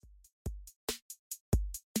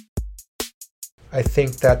I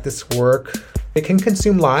think that this work, it can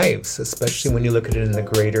consume lives, especially when you look at it in the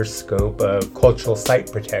greater scope of cultural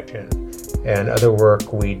site protection and other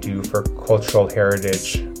work we do for cultural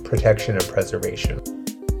heritage protection and preservation.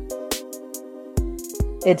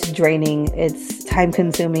 It's draining, it's time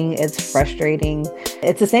consuming, it's frustrating.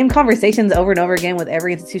 It's the same conversations over and over again with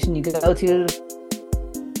every institution you go to.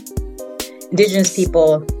 Indigenous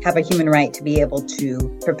people have a human right to be able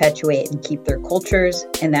to perpetuate and keep their cultures,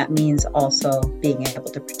 and that means also being able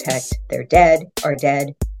to protect their dead, our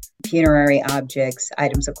dead, funerary objects,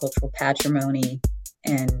 items of cultural patrimony,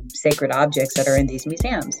 and sacred objects that are in these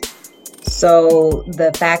museums. So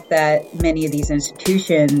the fact that many of these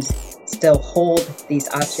institutions still hold these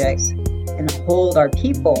objects and hold our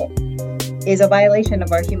people is a violation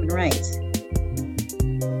of our human rights.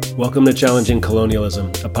 Welcome to Challenging Colonialism,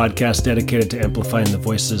 a podcast dedicated to amplifying the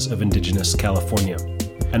voices of Indigenous California.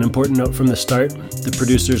 An important note from the start, the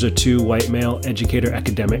producers are two white male educator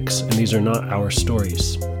academics, and these are not our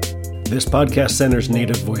stories. This podcast centers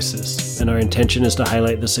Native voices, and our intention is to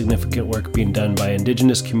highlight the significant work being done by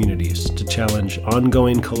Indigenous communities to challenge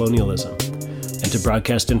ongoing colonialism and to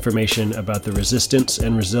broadcast information about the resistance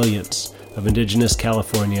and resilience of Indigenous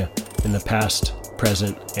California in the past,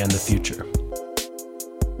 present, and the future.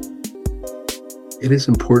 It is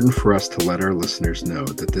important for us to let our listeners know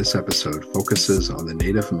that this episode focuses on the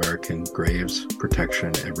Native American Graves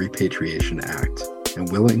Protection and Repatriation Act and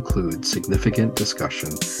will include significant discussion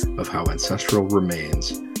of how ancestral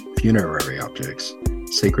remains, funerary objects,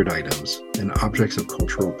 sacred items, and objects of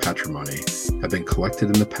cultural patrimony have been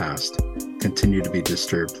collected in the past, continue to be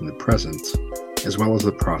disturbed in the present, as well as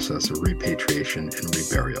the process of repatriation and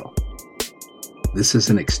reburial. This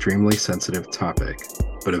is an extremely sensitive topic,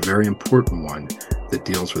 but a very important one that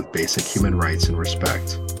deals with basic human rights and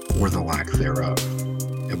respect, or the lack thereof,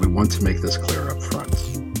 and we want to make this clear up front.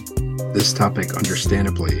 This topic,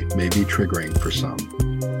 understandably, may be triggering for some.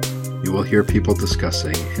 You will hear people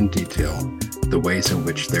discussing in detail the ways in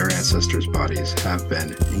which their ancestors' bodies have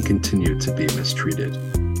been and continue to be mistreated.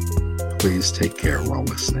 Please take care while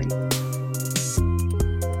listening.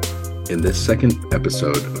 In this second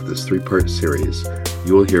episode of this three-part series,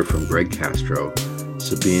 you will hear from Greg Castro,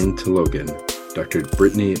 Sabine Tologan, Dr.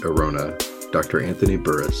 Brittany Arona, Dr. Anthony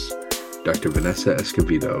Burris, Dr. Vanessa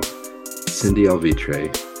Escovedo, Cindy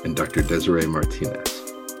Alvitre, and Dr. Desiree Martinez.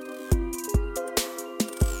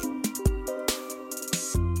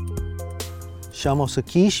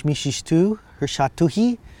 Shamosakish Mishistu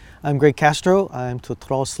Hershatuhi. I'm Greg Castro. I'm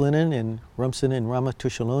Totral Slinen and Rumson and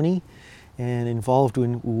Ramatushaloni, and involved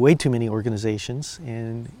in way too many organizations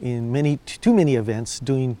and in too many events,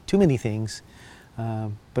 doing too many things.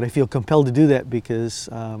 But I feel compelled to do that because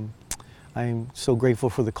I'm so grateful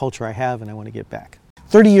for the culture I have and I want to get back.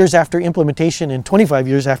 30 years after implementation and 25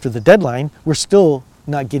 years after the deadline, we're still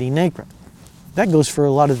not getting NAGPRA. That goes for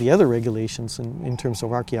a lot of the other regulations in terms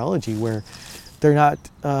of archaeology where they're not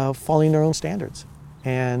following their own standards.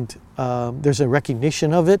 And there's a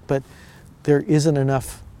recognition of it, but there isn't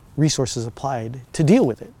enough resources applied to deal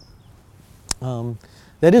with it.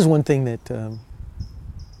 That is one thing that a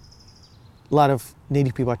lot of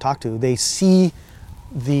Native people I talk to, they see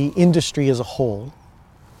the industry as a whole,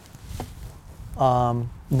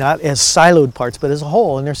 not as siloed parts, but as a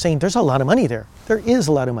whole, and they're saying there's a lot of money there. There is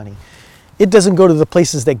a lot of money. It doesn't go to the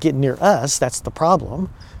places that get near us, that's the problem,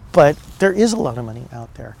 but there is a lot of money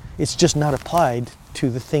out there. It's just not applied to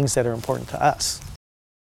the things that are important to us.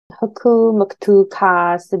 Hoku Muktu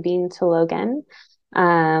Ka Sabine Tologan.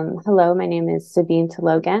 Hello, my name is Sabine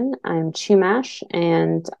Tologan. I'm Chumash,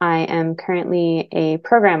 and I am currently a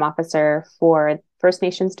program officer for First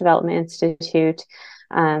Nations Development Institute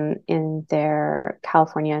in their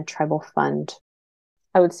California Tribal Fund.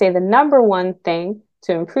 I would say the number one thing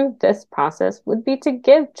to improve this process would be to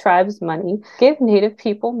give tribes money, give Native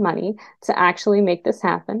people money to actually make this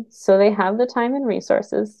happen so they have the time and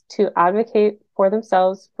resources to advocate for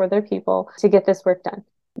themselves, for their people, to get this work done.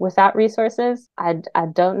 Without resources, I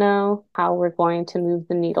don't know how we're going to move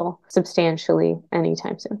the needle substantially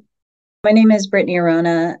anytime soon. My name is Brittany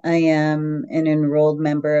Arona. I am an enrolled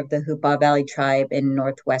member of the Hoopa Valley Tribe in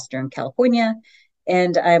Northwestern California,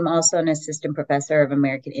 and I'm also an assistant professor of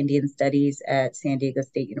American Indian Studies at San Diego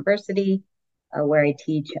State University, where I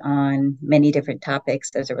teach on many different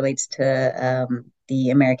topics as it relates to the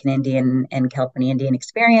American Indian and California Indian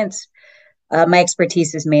experience. My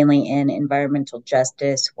expertise is mainly in environmental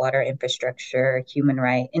justice, water infrastructure,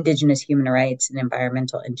 indigenous human rights, and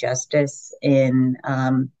environmental injustice in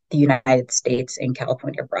the United States and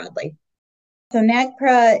California broadly. So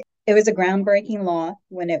NAGPRA, it was a groundbreaking law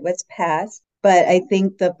when it was passed. But I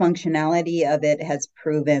think the functionality of it has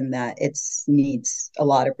proven that it needs a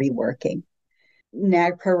lot of reworking.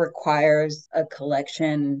 NAGPRA requires a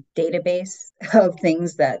collection database of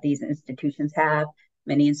things that these institutions have.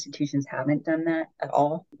 Many institutions haven't done that at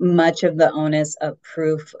all. Much of the onus of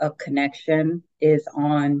proof of connection is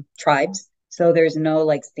on tribes. So there's no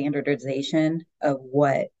like standardization of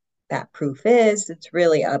what that proof is. It's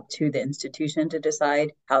really up to the institution to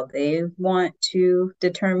decide how they want to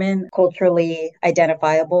determine culturally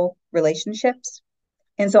identifiable relationships.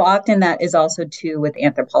 And so often that is also too with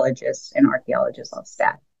anthropologists and archaeologists on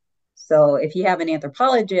staff. So if you have an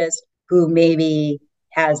anthropologist who maybe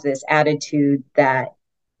has this attitude that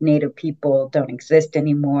Native people don't exist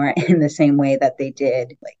anymore in the same way that they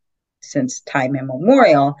did like since time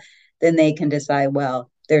immemorial, then they can decide, well,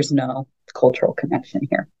 there's no cultural connection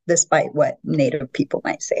here, despite what Native people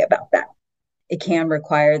might say about that. It can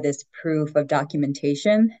require this proof of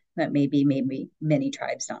documentation that maybe many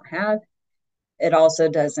tribes don't have. It also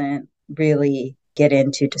doesn't really get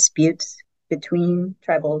into disputes between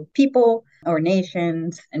tribal people or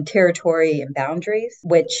nations and territory and boundaries,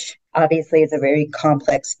 which obviously is a very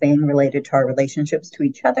complex thing related to our relationships to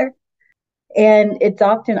each other. And it's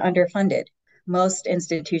often underfunded. Most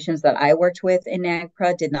institutions that I worked with in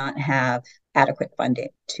NAGPRA did not have adequate funding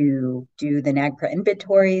to do the NAGPRA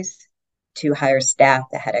inventories, to hire staff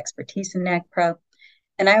that had expertise in NAGPRA.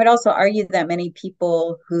 And I would also argue that many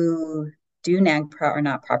people who do NAGPRA are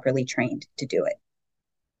not properly trained to do it,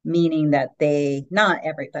 meaning that not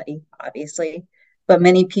everybody, obviously, but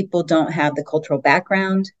many people don't have the cultural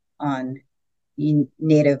background on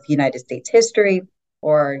Native United States history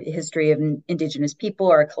or history of Indigenous people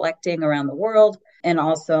or collecting around the world, and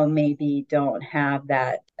also maybe don't have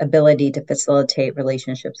that ability to facilitate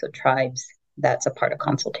relationships with tribes. That's a part of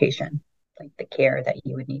consultation, like the care that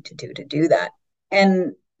you would need to do that.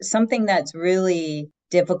 And something that's really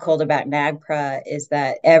difficult about NAGPRA is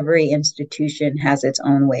that every institution has its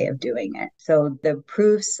own way of doing it. So the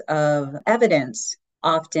proofs of evidence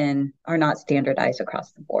often are not standardized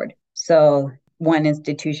across the board. So one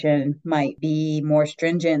institution might be more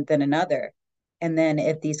stringent than another. And then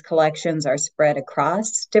if these collections are spread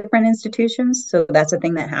across different institutions, so that's a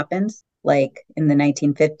thing that happens, like in the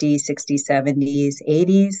 1950s, 60s, 70s,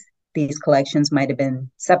 80s, these collections might have been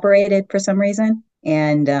separated for some reason.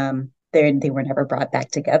 And they were never brought back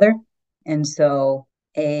together. And so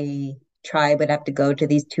a tribe would have to go to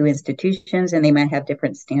these two institutions and they might have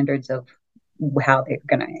different standards of how they're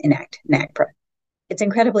going to enact NAGPRA. It's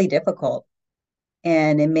incredibly difficult.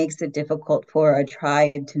 And it makes it difficult for a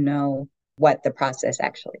tribe to know what the process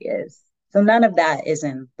actually is. So none of that is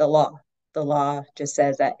in the law. The law just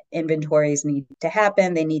says that inventories need to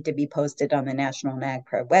happen. They need to be posted on the National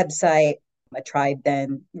NAGPRA website. A tribe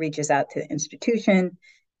then reaches out to the institution.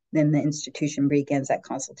 Then the institution begins that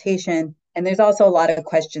consultation. And there's also a lot of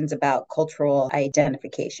questions about cultural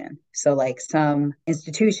identification. So like some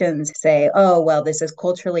institutions say, oh, well, this is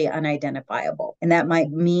culturally unidentifiable. And that might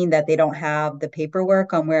mean that they don't have the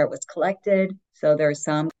paperwork on where it was collected. So there are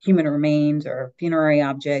some human remains or funerary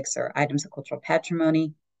objects or items of cultural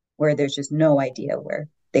patrimony where there's just no idea where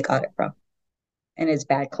they got it from. And it's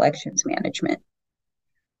bad collections management.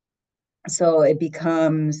 So it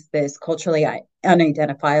becomes this culturally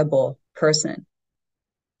unidentifiable person.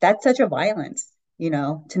 That's such a violence,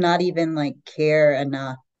 to not even like care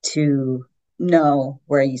enough to know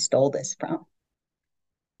where you stole this from.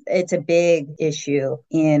 It's a big issue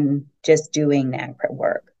in just doing NAGPRA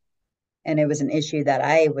work. And it was an issue that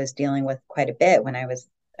I was dealing with quite a bit when I was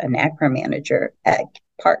a NAGPRA manager at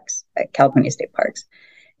California State Parks.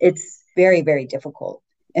 It's very, very difficult.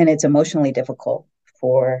 And it's emotionally difficult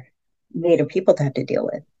for Native people to have to deal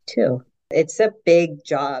with too. It's a big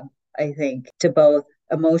job, I think, to both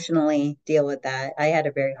emotionally deal with that. I had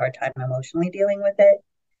a very hard time emotionally dealing with it.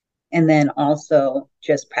 And then also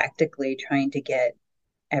just practically trying to get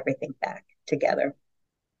everything back together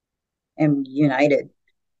and united.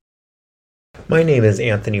 My name is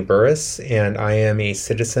Anthony Burris, and I am a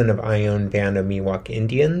citizen of Ione Band of Miwok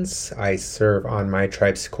Indians. I serve on my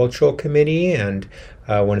tribe's cultural committee, and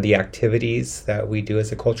one of the activities that we do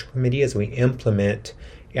as a cultural committee is we implement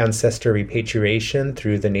ancestor repatriation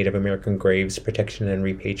through the Native American Graves Protection and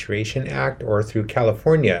Repatriation Act or through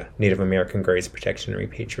California Native American Graves Protection and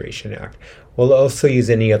Repatriation Act. We'll also use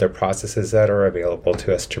any other processes that are available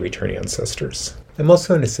to us to return ancestors. I'm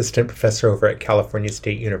also an assistant professor over at California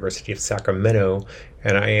State University of Sacramento,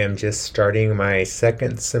 and I am just starting my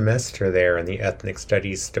second semester there in the Ethnic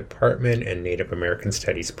Studies Department and Native American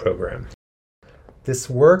Studies program. This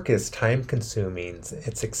work is time-consuming,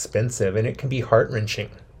 it's expensive, and it can be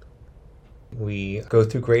heart-wrenching. We go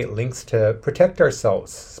through great lengths to protect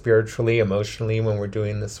ourselves spiritually, emotionally when we're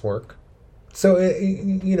doing this work. So,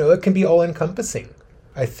 it can be all-encompassing.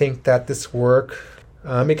 I think that this work,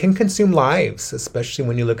 it can consume lives, especially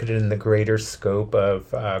when you look at it in the greater scope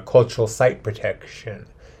of cultural site protection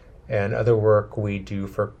and other work we do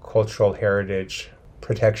for cultural heritage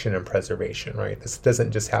protection and preservation, right? This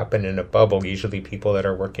doesn't just happen in a bubble. Usually people that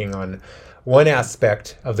are working on one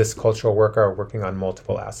aspect of this cultural work are working on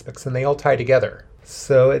multiple aspects, and they all tie together.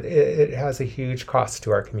 So it has a huge cost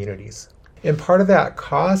to our communities. And part of that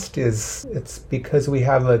cost it's because we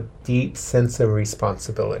have a deep sense of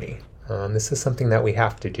responsibility. This is something that we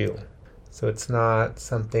have to do. So it's not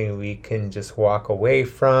something we can just walk away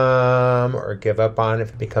from or give up on if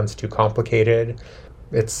it becomes too complicated.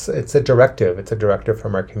 It's a directive. It's a directive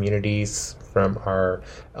from our communities, from our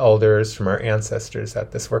elders, from our ancestors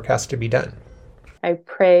that this work has to be done. I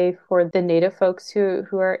pray for the Native folks who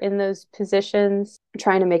are in those positions,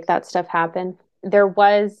 trying to make that stuff happen. There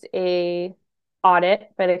was a audit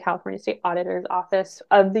by the California State Auditor's Office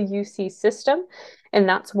of the UC system, and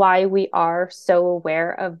that's why we are so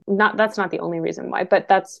aware of, that's not the only reason why, but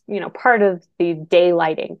that's, part of the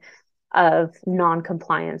daylighting of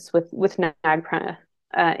non-compliance with NAGPRA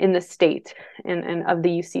in the state and of the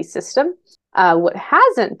UC system. What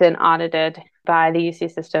hasn't been audited by the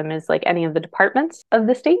UC system is like any of the departments of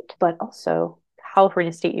the state, but also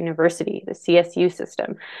California State University, the CSU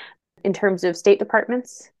system. In terms of state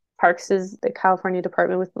departments, Parks is the California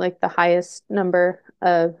department with like the highest number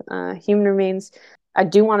of human remains. I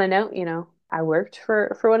do want to note, I worked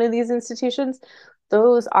for one of these institutions.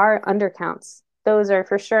 Those are undercounts. Those are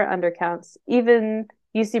for sure undercounts. Even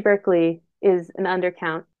UC Berkeley is an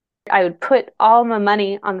undercount. I would put all my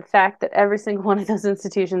money on the fact that every single one of those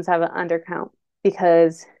institutions have an undercount,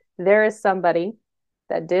 because there is somebody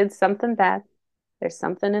that did something bad. There's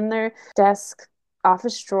something in their desk,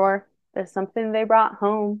 office drawer. There's something they brought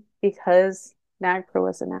home because NAGPRA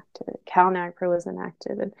was enacted, Cal NAGPRA was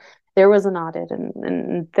enacted, and there was an audit,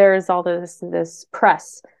 and there's all this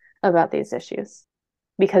press about these issues,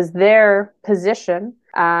 because their position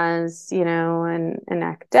as, an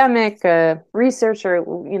academic, a researcher,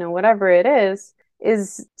 whatever it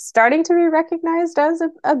is starting to be recognized as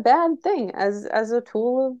a bad thing, as a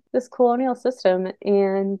tool of this colonial system.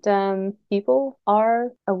 And people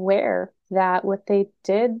are aware that what they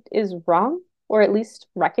did is wrong, or at least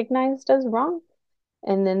recognized as wrong.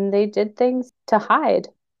 And then they did things to hide.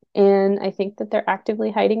 And I think that they're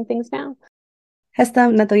actively hiding things now.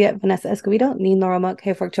 Hestam Natoyet Vanessa Escobedo, ni Noromak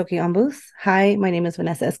Hefork Choki Ambus. Hi, my name is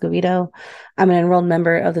Vanessa Escobedo. I'm an enrolled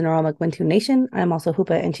member of the Noromak Wintu Nation. I'm also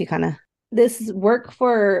Hupa and Chicana. This work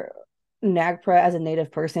for NAGPRA as a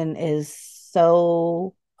Native person is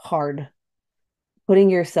so hard. Putting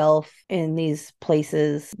yourself in these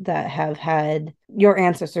places that have had your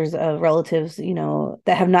ancestors, relatives,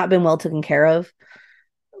 that have not been well taken care of.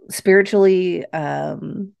 Spiritually,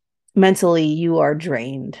 mentally, you are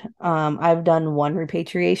drained. I've done one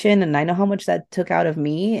repatriation, and I know how much that took out of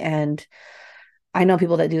me. And I know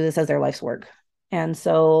people that do this as their life's work. And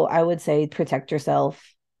so I would say protect yourself.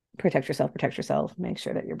 Make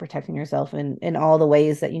sure that you're protecting yourself in all the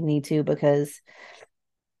ways that you need to, because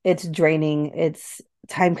it's draining, it's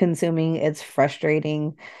time consuming, it's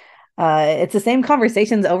frustrating. It's the same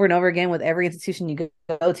conversations over and over again with every institution you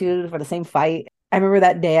go to for the same fight. I remember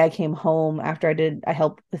that day I came home after I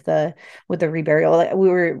helped with the reburial. We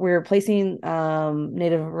were placing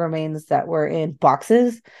Native remains that were in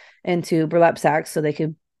boxes into burlap sacks so they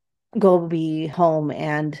could go be home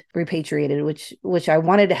and repatriated, which I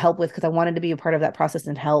wanted to help with because I wanted to be a part of that process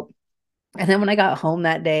and help. And then when I got home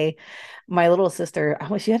that day, my little sister,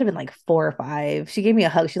 she had to have been like 4 or 5. She gave me a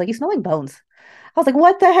hug. She's like, "You smell like bones." I was like,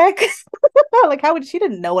 "What the heck?" Like, she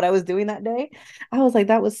didn't know what I was doing that day. I was like,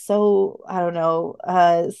 that was so, I don't know.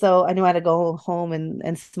 So I knew I had to go home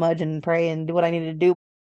and smudge and pray and do what I needed to do.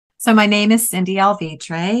 So my name is Cindy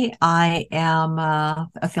Alvitre. I am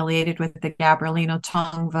affiliated with the Gabrielino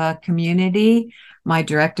Tongva community. My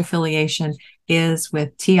direct affiliation is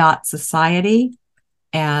with Tiat Society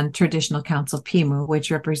and Traditional Council PIMU,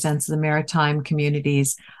 which represents the maritime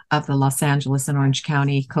communities of the Los Angeles and Orange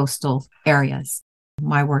County coastal areas.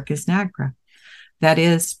 My work is NAGPRA. That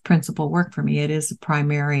is principal work for me. It is a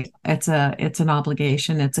primary, it's an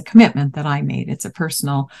obligation. It's a commitment that I made. It's a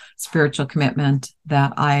personal spiritual commitment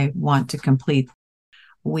that I want to complete.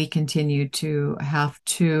 We continue to have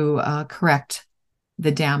to correct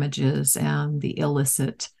the damages and the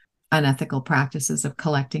illicit, unethical practices of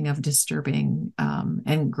collecting, of disturbing,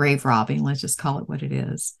 and grave robbing, let's just call it what it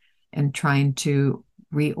is, and trying to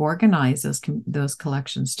reorganize those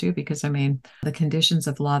collections too, because I mean, the conditions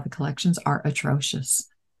of a lot of the collections are atrocious.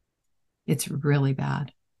 It's really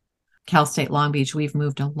bad. Cal State Long Beach, we've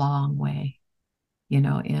moved a long way,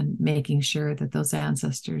 in making sure that those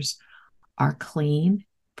ancestors are clean,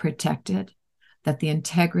 protected, that the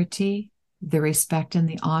integrity, the respect, and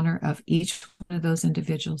the honor of each one of those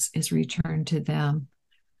individuals is returned to them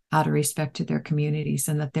out of respect to their communities,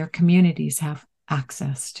 and that their communities have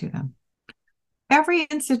access to them. Every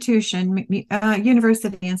institution,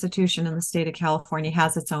 university institution in the state of California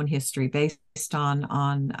has its own history based on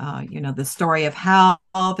the story of how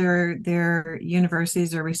their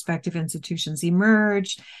universities or respective institutions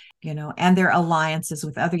emerged, and their alliances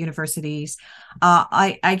with other universities.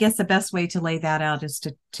 I guess the best way to lay that out is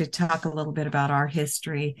to talk a little bit about our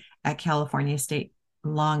history at California State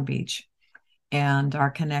Long Beach and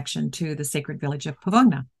our connection to the sacred village of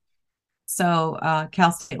Pavungna. So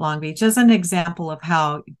Cal State Long Beach is an example of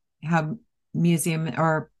how museum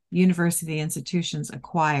or university institutions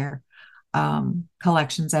acquire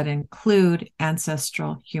collections that include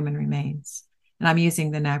ancestral human remains. And I'm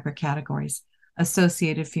using the NAGPRA categories: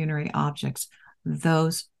 associated funerary objects,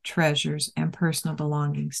 those treasures and personal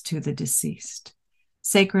belongings to the deceased;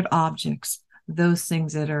 sacred objects, those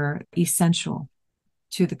things that are essential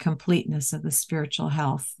to the completeness of the spiritual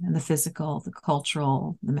health and the physical, the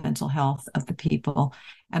cultural, the mental health of the people;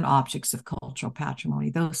 and objects of cultural patrimony,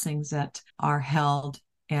 those things that are held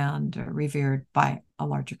and revered by a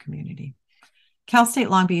larger community. Cal State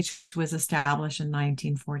Long Beach was established in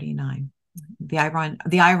 1949.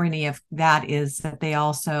 The irony of that is that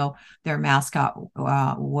their mascot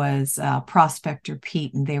was Prospector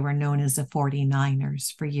Pete, and they were known as the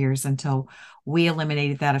 49ers for years until we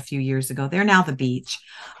eliminated that a few years ago. They're now the beach.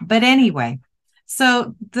 But anyway,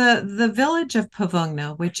 so the village of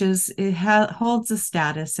Pavungna, which holds a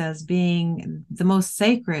status as being the most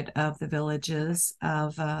sacred of the villages,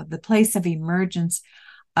 of the place of emergence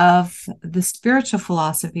of the spiritual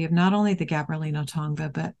philosophy of not only the Gabrielino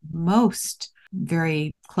Tongva, but most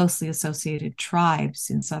very closely associated tribes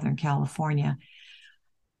in Southern California.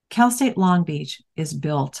 Cal State Long Beach is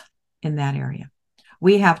built in that area.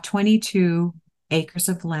 We have 22 acres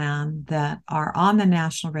of land that are on the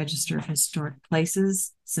National Register of Historic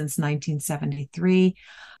Places since 1973.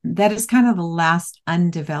 That is kind of the last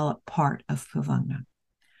undeveloped part of Pavungna.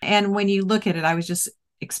 And when you look at it, I was just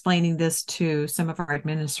explaining this to some of our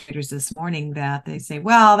administrators this morning, that they say,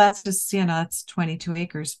 well, that's just, it's 22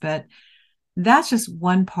 acres, but that's just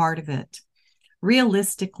one part of it.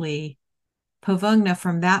 Realistically, Pavungna,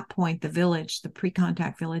 from that point, the village, the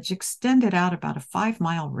pre-contact village, extended out about a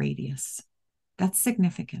 5-mile radius. That's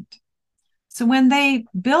significant. So when they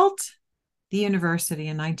built the university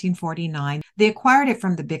in 1949, they acquired it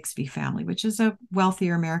from the Bixby family, which is a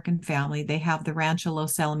wealthier American family. They have the Rancho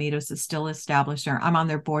Los Alamitos is still established there. I'm on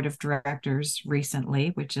their board of directors recently,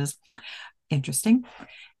 which is interesting.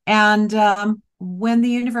 And when the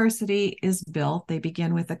university is built, they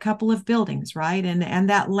begin with a couple of buildings, right? And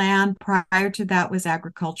that land prior to that was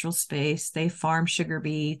agricultural space. They farm sugar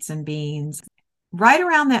beets and beans. Right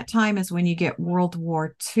around that time is when you get World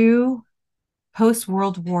War II.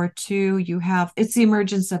 Post-World War II, it's the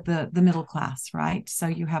emergence of the middle class, right? So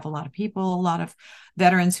you have a lot of people, a lot of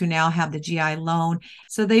veterans who now have the GI loan.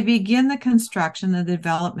 So they begin the construction, the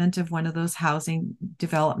development of one of those housing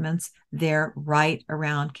developments there right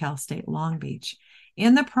around Cal State Long Beach.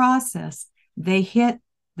 In the process, they hit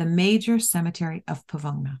the major cemetery of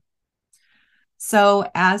Pavungna. So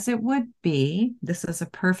as it would be, this is a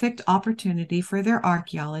perfect opportunity for their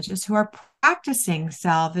archaeologists who are practicing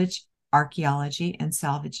salvage archaeology and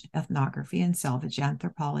salvage ethnography and salvage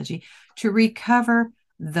anthropology to recover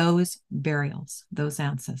those burials, those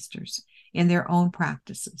ancestors in their own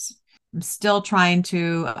practices. I'm still trying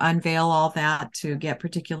to unveil all that to get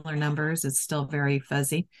particular numbers. It's still very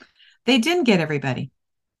fuzzy. They didn't get everybody.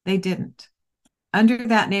 They didn't. Under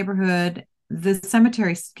that neighborhood, the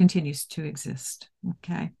cemetery continues to exist.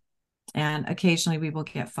 Okay. And occasionally we will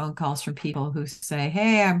get phone calls from people who say,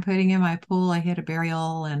 hey, I'm putting in my pool, I hit a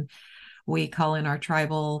burial, and we call in our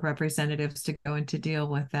tribal representatives to go and to deal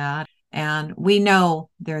with that. And we know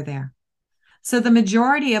they're there. So the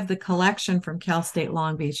majority of the collection from Cal State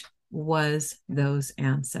Long Beach was those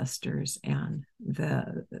ancestors and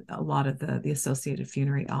a lot of the associated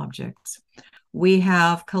funerary objects. We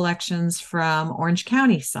have collections from Orange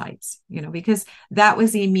County sites, because that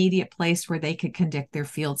was the immediate place where they could conduct their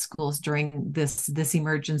field schools during this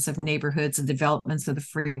emergence of neighborhoods and developments of the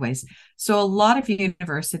freeways. So a lot of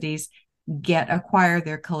universities acquire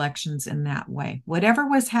their collections in that way. Whatever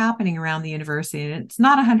was happening around the university, and it's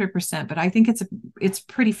not 100%, but I think it's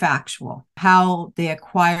pretty factual. How they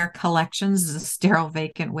acquire collections is a sterile,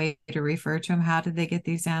 vacant way to refer to them. How did they get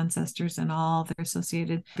these ancestors and all their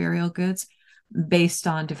associated burial goods? Based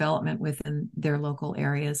on development within their local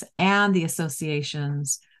areas and the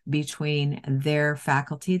associations between their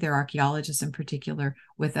faculty, their archaeologists in particular,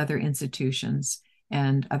 with other institutions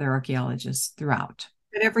and other archaeologists throughout.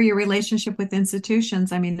 Whatever your relationship with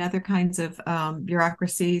institutions, I mean, other kinds of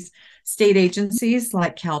bureaucracies, state agencies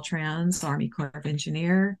like Caltrans, Army Corps of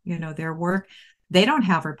Engineer, their work, they don't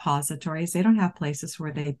have repositories. They don't have places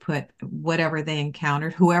where they put whatever they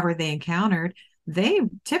encountered, whoever they encountered. They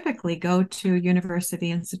typically go to university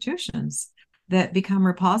institutions that become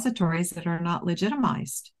repositories that are not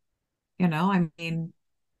legitimized. I mean,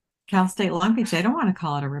 Cal State Long Beach, they don't want to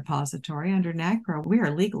call it a repository. Under NAGPRA, we are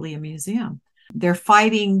legally a museum. They're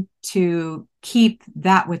fighting to keep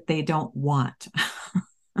that what they don't want.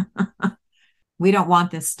 We don't want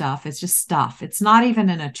this stuff. It's just stuff. It's not even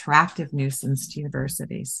an attractive nuisance to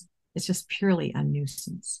universities. It's just purely a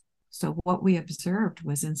nuisance. So what we observed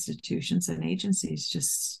was institutions and agencies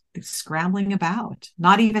just scrambling about,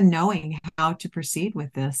 not even knowing how to proceed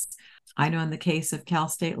with this. I know in the case of Cal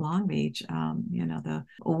State Long Beach,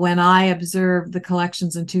 when I observed the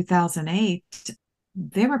collections in 2008,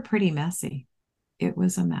 they were pretty messy. It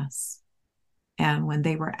was a mess. And when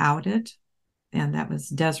they were outed, and that was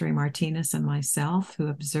Desiree Martinez and myself who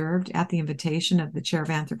observed at the invitation of the chair of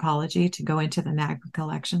anthropology to go into the NAGPRA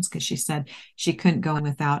collections, because she said she couldn't go in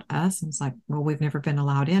without us. And it's like, well, we've never been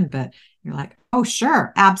allowed in, but you're like, oh,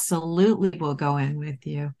 sure, absolutely, we'll go in with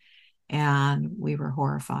you. And we were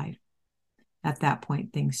horrified. At that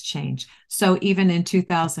point, things changed. So even in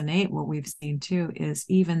 2008, what we've seen too is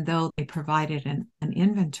even though they provided an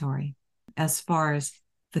inventory as far as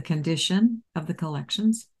the condition of the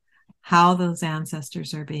collections, how those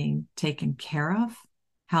ancestors are being taken care of,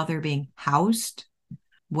 how they're being housed,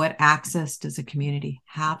 what access does a community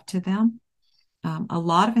have to them. A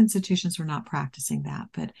lot of institutions were not practicing that,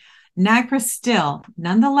 but NAGPRA still,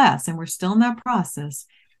 nonetheless, and we're still in that process,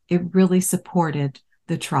 it really supported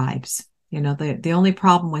the tribes. The only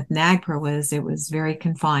problem with NAGPRA was it was very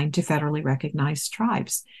confined to federally recognized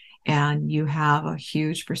tribes. And you have a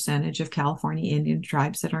huge percentage of California Indian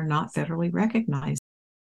tribes that are not federally recognized.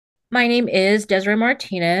 My name is Desiree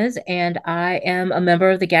Martinez, and I am a member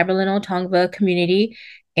of the Gabrielino Tongva community,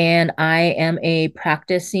 and I am a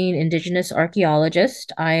practicing Indigenous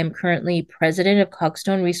archaeologist. I am currently president of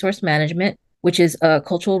Cogstone Resource Management, which is a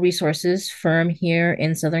cultural resources firm here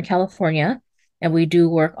in Southern California, and we do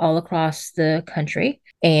work all across the country.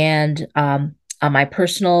 And on my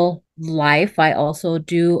personal life, I also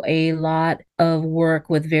do a lot of work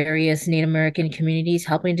with various Native American communities,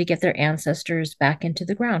 helping to get their ancestors back into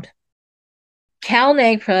the ground. Cal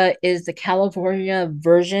NAGPRA is the California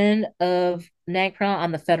version of NAGPRA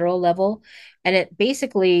on the federal level, and it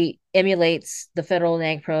basically emulates the federal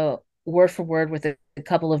NAGPRA word for word with a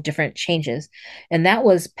couple of different changes. And that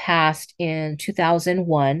was passed in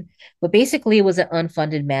 2001, but basically it was an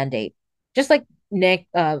unfunded mandate, just like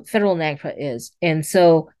federal NAGPRA is. And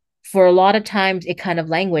so for a lot of times it kind of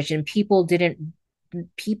languished, and people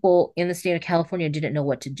in the state of California didn't know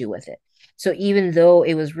what to do with it. So even though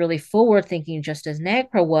it was really forward thinking, just as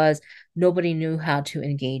NAGPRA was, nobody knew how to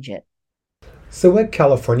engage it. So what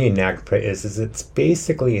California NAGPRA is it's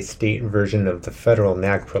basically a state version of the federal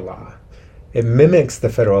NAGPRA law. It mimics the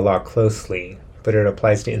federal law closely, but it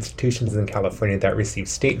applies to institutions in California that receive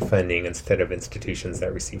state funding instead of institutions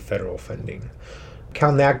that receive federal funding.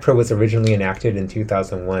 Cal NAGPRA was originally enacted in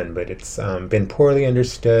 2001, but it's been poorly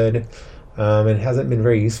understood and hasn't been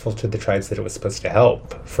very useful to the tribes that it was supposed to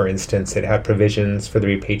help. For instance, it had provisions for the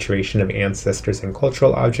repatriation of ancestors and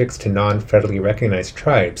cultural objects to non-federally recognized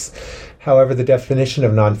tribes. However, the definition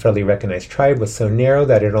of non-federally recognized tribe was so narrow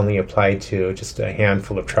that it only applied to just a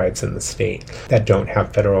handful of tribes in the state that don't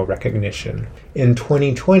have federal recognition. In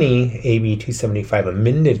 2020, AB 275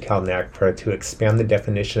 amended Cal NAGPRA to expand the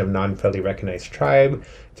definition of non-federally recognized tribe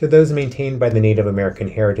to those maintained by the Native American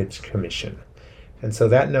Heritage Commission. And so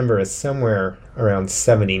that number is somewhere around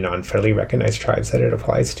 70 non-federally recognized tribes that it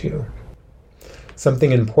applies to.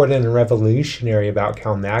 Something important and revolutionary about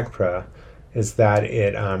Cal NAGPRA is that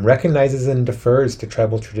it recognizes and defers to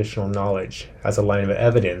tribal traditional knowledge as a line of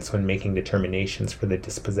evidence when making determinations for the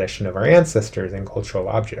dispossession of our ancestors and cultural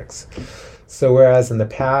objects. So whereas in the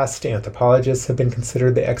past, anthropologists have been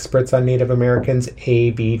considered the experts on Native Americans,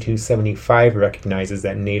 AB275 recognizes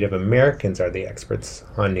that Native Americans are the experts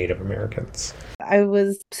on Native Americans. I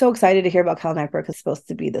was so excited to hear about Cal NAGPRA because it's supposed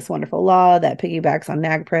to be this wonderful law that piggybacks on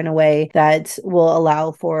NAGPRA in a way that will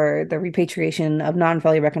allow for the repatriation of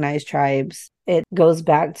non-federally recognized tribes. It goes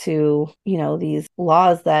back to, these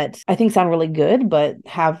laws that I think sound really good, but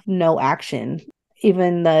have no action.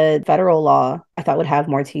 Even the federal law, I thought would have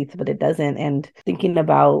more teeth, but it doesn't. And thinking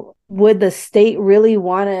about, would the state really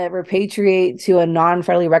want to repatriate to a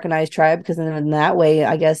non-federally recognized tribe? Because then in that way,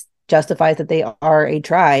 I guess, justifies that they are a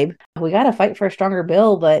tribe. We got to fight for a stronger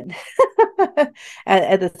bill, but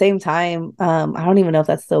at the same time, I don't even know if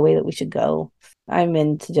that's the way that we should go. I'm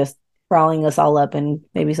into just rolling us all up and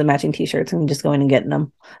maybe some matching t-shirts and just going and getting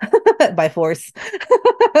them by force.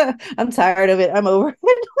 I'm tired of it. I'm over it.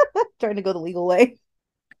 Trying to go the legal way.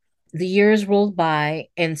 The years rolled by,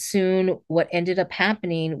 and soon what ended up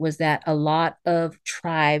happening was that a lot of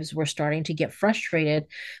tribes were starting to get frustrated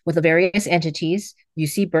with the various entities,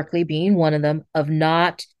 UC Berkeley being one of them, of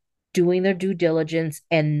not doing their due diligence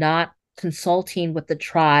and not consulting with the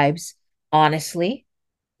tribes honestly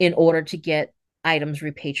in order to get items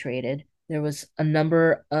repatriated. There was a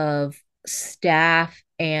number of staff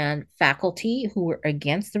and faculty who were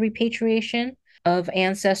against the repatriation of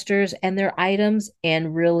ancestors and their items,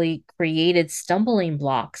 and really created stumbling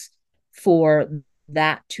blocks for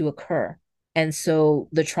that to occur. And so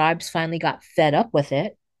the tribes finally got fed up with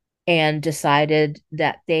it and decided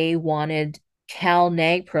that they wanted Cal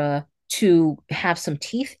NAGPRA to have some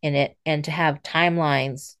teeth in it and to have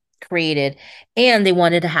timelines created. And they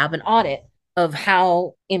wanted to have an audit of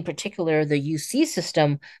how, in particular, the UC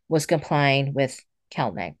system was complying with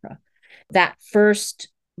Cal NAGPRA. That first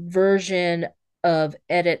version of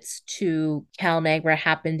edits to Cal NAGPRA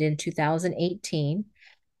happened in 2018.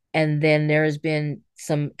 And then there has been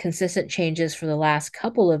some consistent changes for the last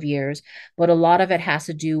couple of years, but a lot of it has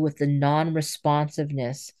to do with the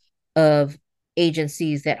non-responsiveness of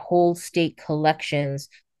agencies that hold state collections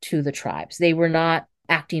to the tribes. They were not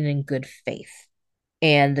acting in good faith.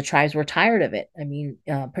 And the tribes were tired of it. I mean,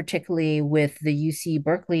 particularly with the UC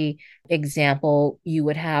Berkeley example, you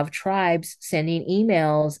would have tribes sending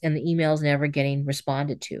emails and the emails never getting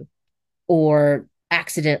responded to or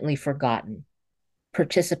accidentally forgotten.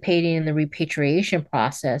 Participating in the repatriation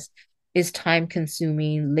process is time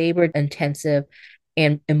consuming, labor intensive,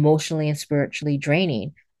 and emotionally and spiritually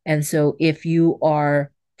draining. And so if you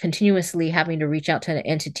are continuously having to reach out to an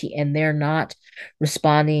entity and they're not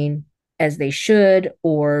responding as they should,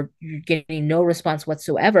 or you're getting no response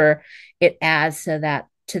whatsoever, it adds to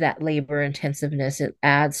that labor intensiveness. It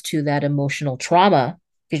adds to that emotional trauma,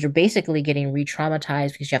 because you're basically getting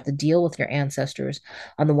re-traumatized because you have to deal with your ancestors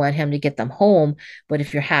on the one hand to get them home. But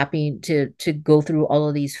if you're happy to go through all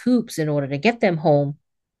of these hoops in order to get them home,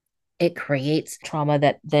 it creates trauma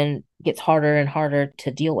that then gets harder and harder to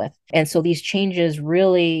deal with. And so these changes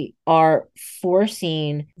really are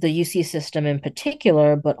forcing the UC system in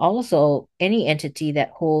particular, but also any entity that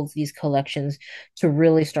holds these collections, to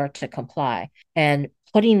really start to comply and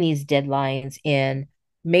putting these deadlines in,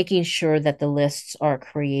 making sure that the lists are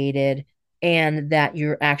created and that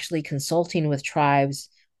you're actually consulting with tribes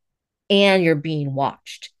and you're being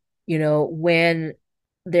watched. When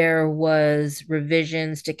there was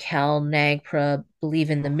revisions to Cal NAGPRA, I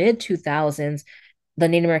believe in the mid 2000s, the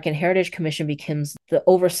Native American Heritage Commission becomes the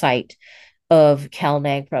oversight of Cal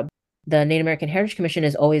NAGPRA. The Native American Heritage Commission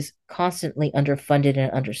is always constantly underfunded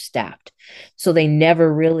and understaffed. So they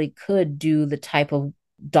never really could do the type of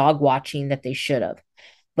dog watching that they should have.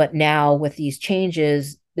 But now with these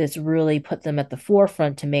changes, it's really put them at the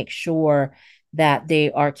forefront to make sure that they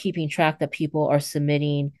are keeping track that people are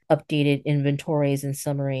submitting updated inventories and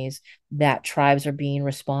summaries, that tribes are being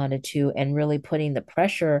responded to, and really putting the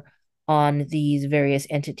pressure on these various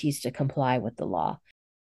entities to comply with the law.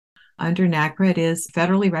 Under NAGPRA, it is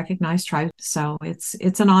federally recognized tribes, so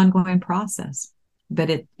it's an ongoing process, but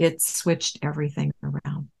it switched everything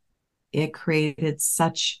around. It created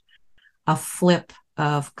such a flip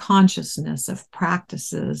of consciousness, of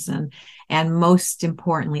practices, and most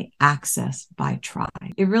importantly, access by tribe.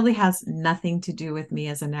 It really has nothing to do with me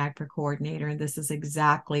as a NAGPRA coordinator, and this is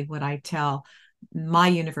exactly what I tell my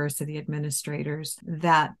university administrators,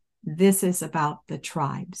 that this is about the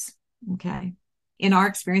tribes, okay? In our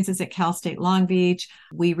experiences at Cal State Long Beach,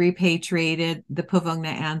 we repatriated the Puvungna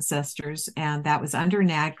ancestors, and that was under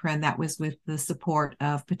NAGPRA, and that was with the support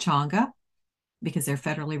of Pechanga, because they're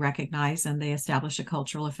federally recognized and they establish a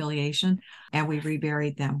cultural affiliation, and we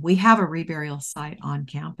reburied them. We have a reburial site on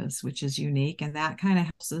campus, which is unique, and that kind of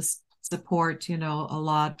helps us support, a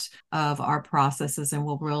lot of our processes and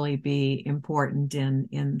will really be important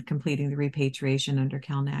in completing the repatriation under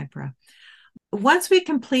CalNAGPRA. Once we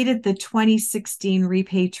completed the 2016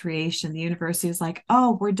 repatriation, the university was like,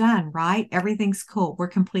 oh, we're done, right? Everything's cool. We're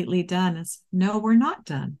completely done. No, we're not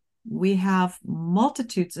done. We have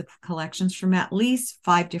multitudes of collections from at least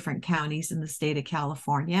 5 different counties in the state of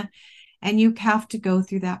California. And you have to go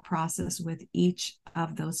through that process with each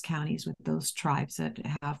of those counties, with those tribes that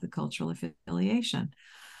have the cultural affiliation.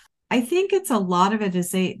 I think it's a lot of it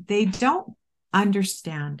is they don't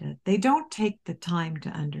understand it. They don't take the time to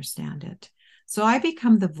understand it. So I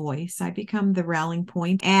become the voice, I become the rallying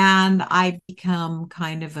point, and I become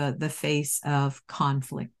kind of the face of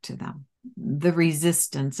conflict to them, the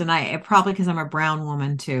resistance. And I probably because I'm a brown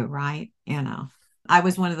woman too, right? I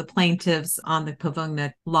was one of the plaintiffs on the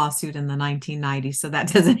Pavungna lawsuit in the 1990s, so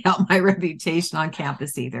that doesn't help my reputation on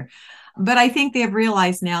campus either. But I think they have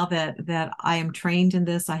realized now that I am trained in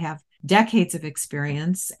this. I have decades of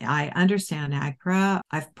experience. I understand NAGPRA.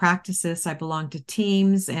 I've practiced this. I belong to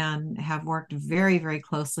teams and have worked very, very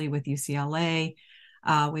closely with UCLA,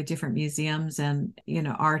 with different museums. And,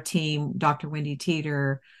 our team, Dr. Wendy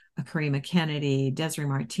Teeter, Karima Kennedy, Desiree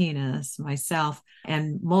Martinez, myself,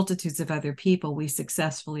 and multitudes of other people, we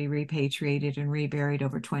successfully repatriated and reburied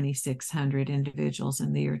over 2,600 individuals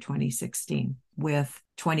in the year 2016, with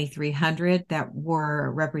 2,300 that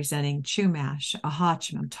were representing Chumash,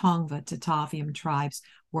 Ahacham, Tongva, Tataviam tribes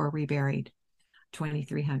were reburied,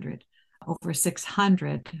 2,300. Over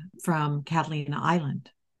 600 from Catalina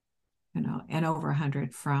Island, and over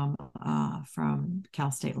 100 from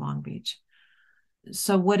Cal State Long Beach.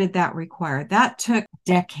 So what did that require? That took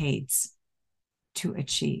decades to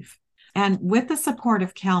achieve. And with the support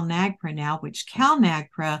of CalNAGPRA now, which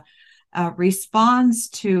CalNAGPRA responds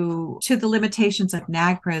to the limitations of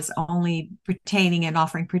NAGPRA as only pertaining and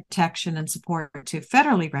offering protection and support to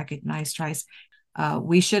federally recognized tribes,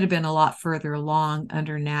 we should have been a lot further along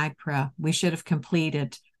under NAGPRA. We should have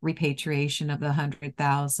completed repatriation of the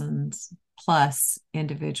 100,000 plus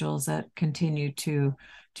individuals that continue to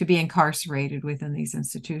be incarcerated within these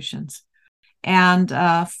institutions. And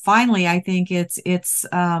finally, I think it's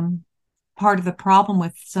part of the problem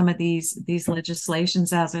with some of these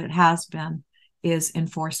legislations, as it has been, is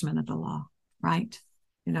enforcement of the law, right?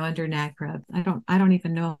 Under NAGPRA, I don't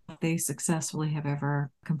even know if they successfully have ever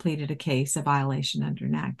completed a case, a violation under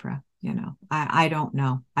NAGPRA. I don't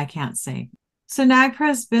know. I can't say. So NAGPRA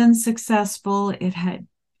has been successful.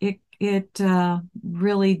 It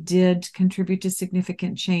really did contribute to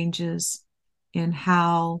significant changes in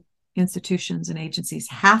how institutions and agencies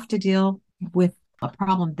have to deal with a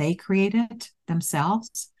problem they created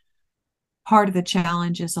themselves. Part of the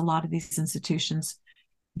challenge is a lot of these institutions,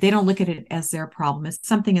 they don't look at it as their problem. It's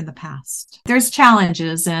something in the past. There's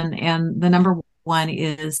challenges, and the number one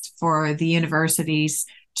is for the universities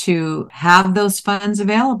to have those funds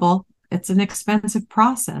available. It's an expensive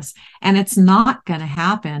process, and it's not going to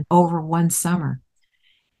happen over one summer.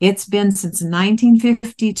 It's been since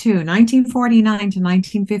 1949 to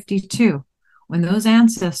 1952, when those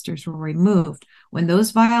ancestors were removed, when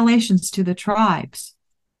those violations to the tribes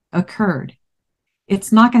occurred.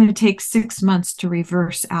 It's not going to take 6 months to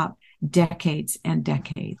reverse out decades and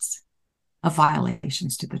decades of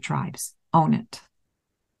violations to the tribes. Own it.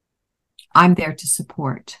 I'm there to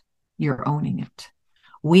support your owning it.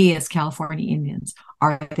 We as California Indians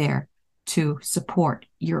are there to support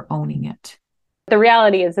your owning it. The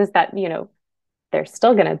reality is that, they're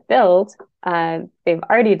still going to build. They've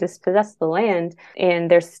already dispossessed the land,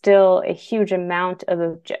 and there's still a huge amount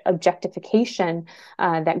of objectification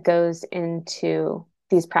that goes into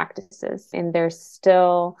these practices. And there's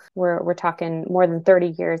still, we're talking more than 30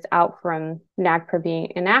 years out from NAGPRA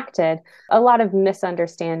being enacted, a lot of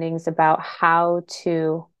misunderstandings about how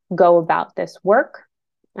to go about this work.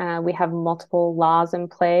 We have multiple laws in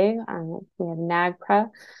play. We have NAGPRA.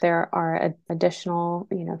 There are additional,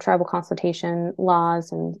 tribal consultation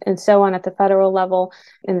laws and so on at the federal level.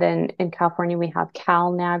 And then in California, we have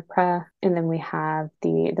CalNAGPRA. And then we have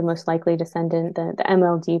the most likely descendant, the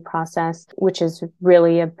MLD process, which is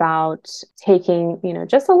really about taking,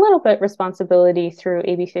 just a little bit responsibility through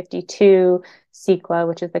AB 52, CEQA,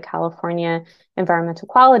 which is the California Environmental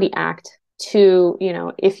Quality Act, to,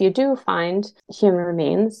 if you do find human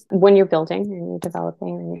remains when you're building and you're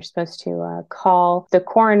developing, then you're supposed to call the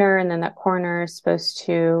coroner, and then that coroner is supposed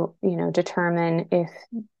to, determine if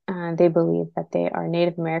they believe that they are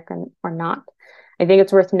Native American or not. I think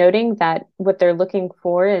it's worth noting that what they're looking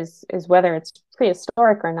for is whether it's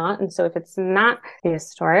prehistoric or not. And so if it's not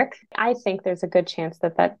prehistoric, I think there's a good chance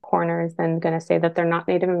that that coroner is then going to say that they're not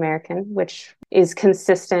Native American, which is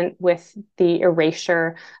consistent with the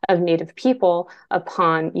erasure of Native people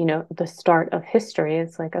upon, the start of history.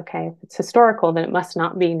 It's like, okay, if it's historical, then it must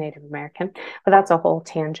not be Native American. But that's a whole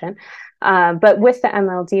tangent. But with the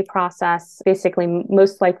MLD process, basically,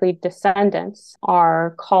 most likely descendants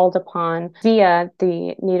are called upon via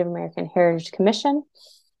the Native American Heritage Commission,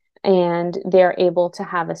 and they're able to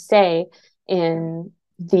have a say in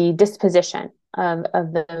the disposition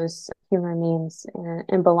of those human remains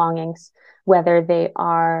and belongings, whether they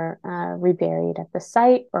are reburied at the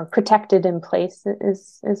site or protected in place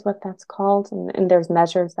is what that's called. And there's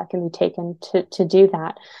measures that can be taken to do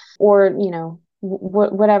that. Or,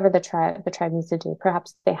 whatever the tribe needs to do.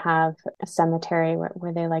 Perhaps they have a cemetery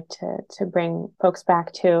where they like to bring folks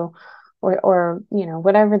back to, or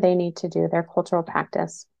whatever they need to do, their cultural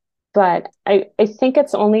practice. But I think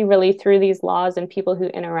it's only really through these laws and people who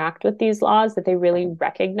interact with these laws that they really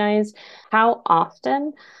recognize how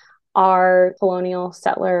often our colonial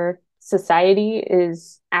settler society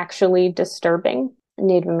is actually disturbing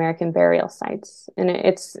Native American burial sites. And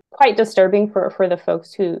it's quite disturbing for the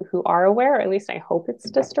folks who are aware, or at least I hope it's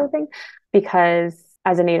disturbing, because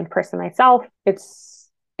as a Native person myself, it's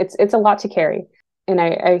a lot to carry. And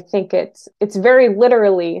I think it's very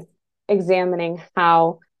literally examining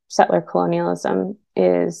how settler colonialism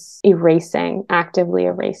is actively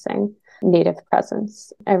erasing Native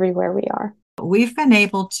presence everywhere we are. We've been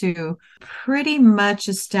able to pretty much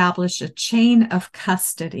establish a chain of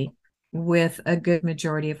custody with a good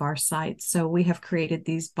majority of our sites. So we have created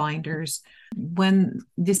these binders. When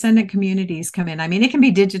descendant communities come in, it can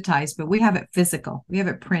be digitized, but we have it physical. We have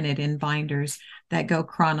it printed in binders that go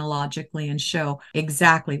chronologically and show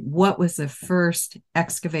exactly what was the first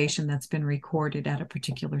excavation that's been recorded at a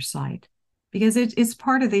particular site. Because it's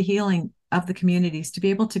part of the healing of the communities to be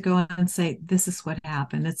able to go and say, this is what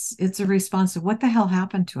happened. It's a response to what the hell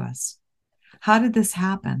happened to us? How did this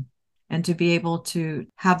happen? And to be able to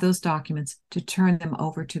have those documents to turn them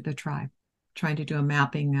over to the tribe, trying to do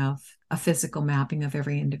a physical mapping of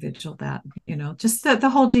every individual that, just the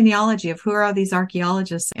whole genealogy of who are these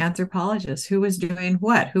archaeologists, anthropologists, who was doing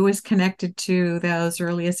what, who was connected to those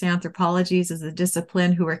earliest anthropologies as a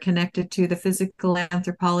discipline, who were connected to the physical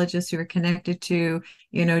anthropologists, who were connected to,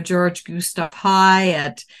 George Gustav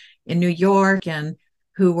Hyatt in New York, and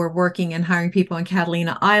who were working and hiring people on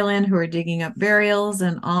Catalina Island, who are digging up burials,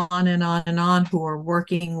 and on and on and on, who are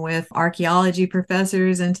working with archaeology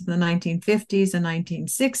professors into the 1950s and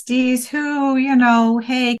 1960s, who,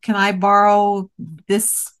 hey, can I borrow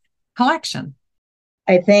this collection?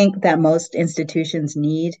 I think that most institutions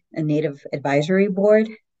need a Native advisory board.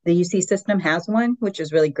 The UC system has one, which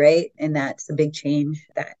is really great. And that's a big change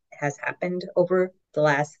that has happened over the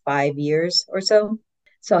last 5 years or so.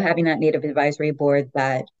 So having that Native advisory board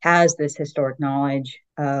that has this historic knowledge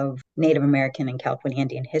of Native American and California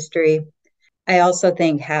Indian history. I also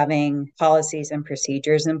think having policies and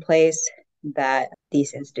procedures in place that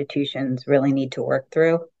these institutions really need to work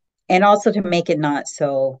through, and also to make it not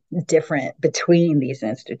so different between these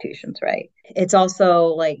institutions, right? It's also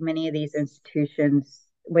like many of these institutions,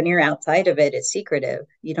 when you're outside of it, it's secretive.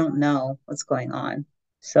 You don't know what's going on.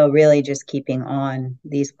 So really just keeping on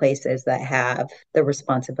these places that have the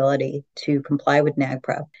responsibility to comply with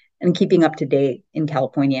NAGPRA and keeping up to date in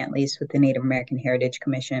California, at least with the Native American Heritage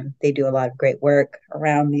Commission. They do a lot of great work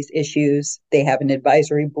around these issues. They have an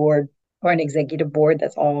advisory board or an executive board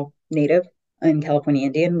that's all Native and California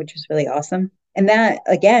Indian, which is really awesome. And that,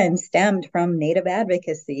 again, stemmed from Native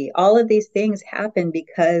advocacy. All of these things happen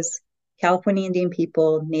because California Indian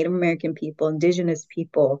people, Native American people, Indigenous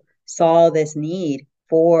people saw this need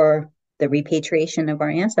for the repatriation of our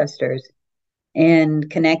ancestors and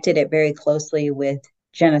connected it very closely with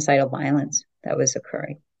genocidal violence that was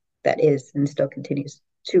occurring, that is and still continues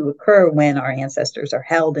to occur when our ancestors are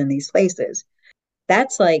held in these places.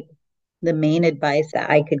 That's like the main advice that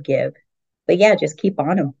I could give. But yeah, just keep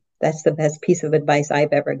on them. That's the best piece of advice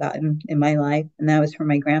I've ever gotten in my life. And that was from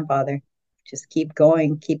my grandfather. Just keep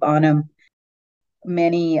going, keep on them.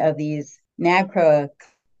 Many of these NAGPRA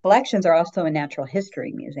collections are also in natural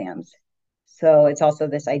history museums. So it's also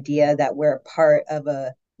this idea that we're a part of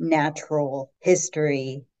a natural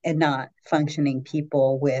history and not functioning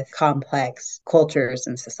people with complex cultures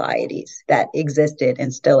and societies that existed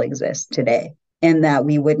and still exist today. And that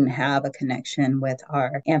we wouldn't have a connection with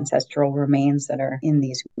our ancestral remains that are in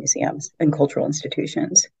these museums and cultural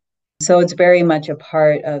institutions. So it's very much a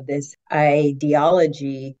part of this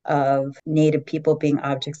ideology of Native people being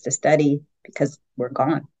objects to study because we're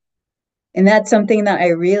gone. And that's something that I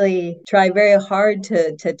really try very hard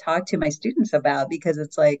to talk to my students about, because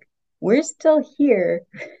it's like, we're still here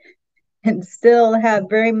and still have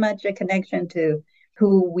very much a connection to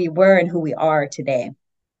who we were and who we are today.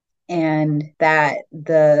 And that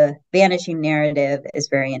the vanishing narrative is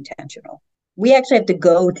very intentional. We actually have to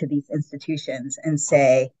go to these institutions and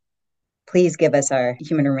say, please give us our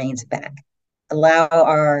human remains back. Allow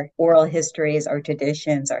our oral histories, our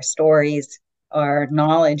traditions, our stories, our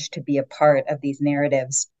knowledge to be a part of these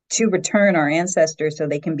narratives, to return our ancestors so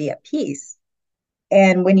they can be at peace.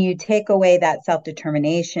 And when you take away that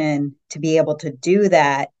self-determination to be able to do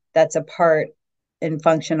that, that's a part and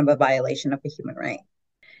function of a violation of a human right.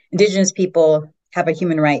 Indigenous people have a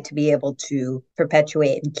human right to be able to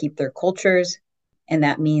perpetuate and keep their cultures. And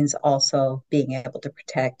that means also being able to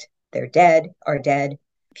protect their dead, our dead,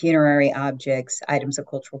 funerary objects, items of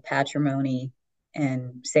cultural patrimony,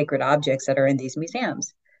 and sacred objects that are in these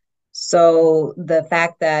museums. So the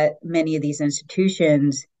fact that many of these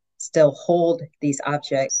institutions still hold these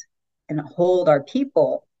objects and hold our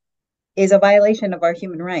people is a violation of our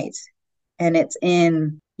human rights. And it's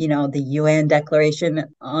in, the UN Declaration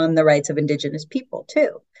on the Rights of Indigenous People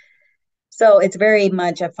too. So it's very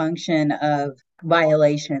much a function of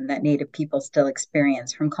violation that Native people still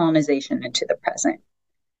experience from colonization into the present.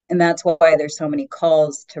 And that's why there's so many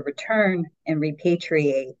calls to return and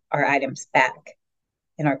repatriate our items back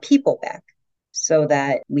and our people back, so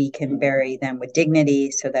that we can bury them with dignity,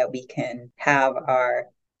 so that we can have our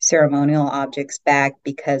ceremonial objects back,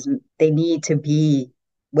 because they need to be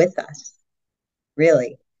with us,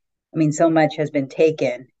 really. I mean, so much has been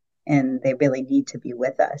taken and they really need to be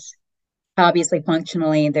with us. Obviously,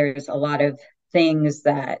 functionally, there's a lot of things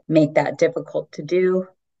that make that difficult to do,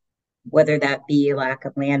 whether that be lack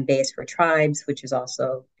of land base for tribes, which is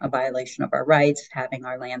also a violation of our rights, having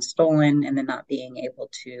our land stolen and then not being able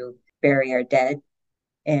to bury our dead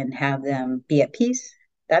and have them be at peace.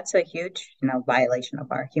 That's a huge, violation of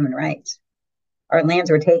our human rights. Our lands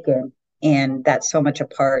were taken, and that's so much a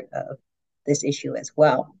part of this issue as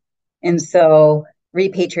well. And so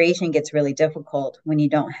repatriation gets really difficult when you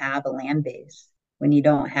don't have a land base, when you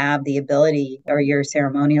don't have the ability, or your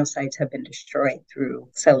ceremonial sites have been destroyed through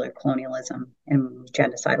settler colonialism and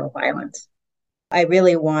genocidal violence. I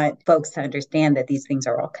really want folks to understand that these things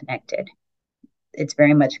are all connected. It's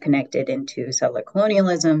very much connected into settler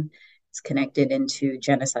colonialism, it's connected into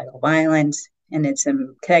genocidal violence, and it's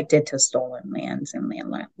connected to stolen lands and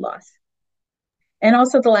land loss. And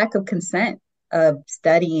also the lack of consent of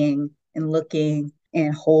studying and looking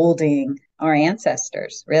and holding our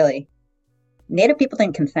ancestors, really. Native people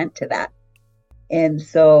didn't consent to that. And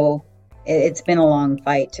so it's been a long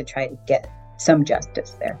fight to try to get some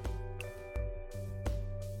justice there.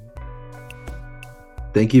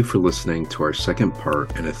 Thank you for listening to our second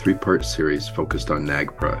part in a 3-part series focused on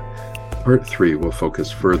NAGPRA. Part 3 will focus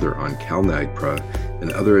further on Cal-NAGPRA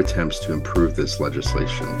and other attempts to improve this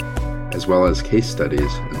legislation, as well as case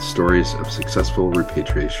studies and stories of successful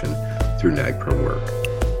repatriation through NAGPRA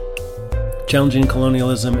work. Challenging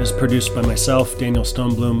Colonialism is produced by myself, Daniel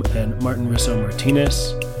Stoneblum, and Martin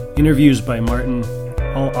Risso-Martinez. Interviews by Martin.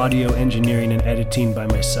 All audio engineering and editing by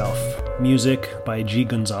myself. Music by G.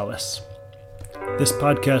 Gonzalez. This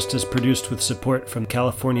podcast is produced with support from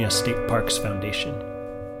California State Parks Foundation.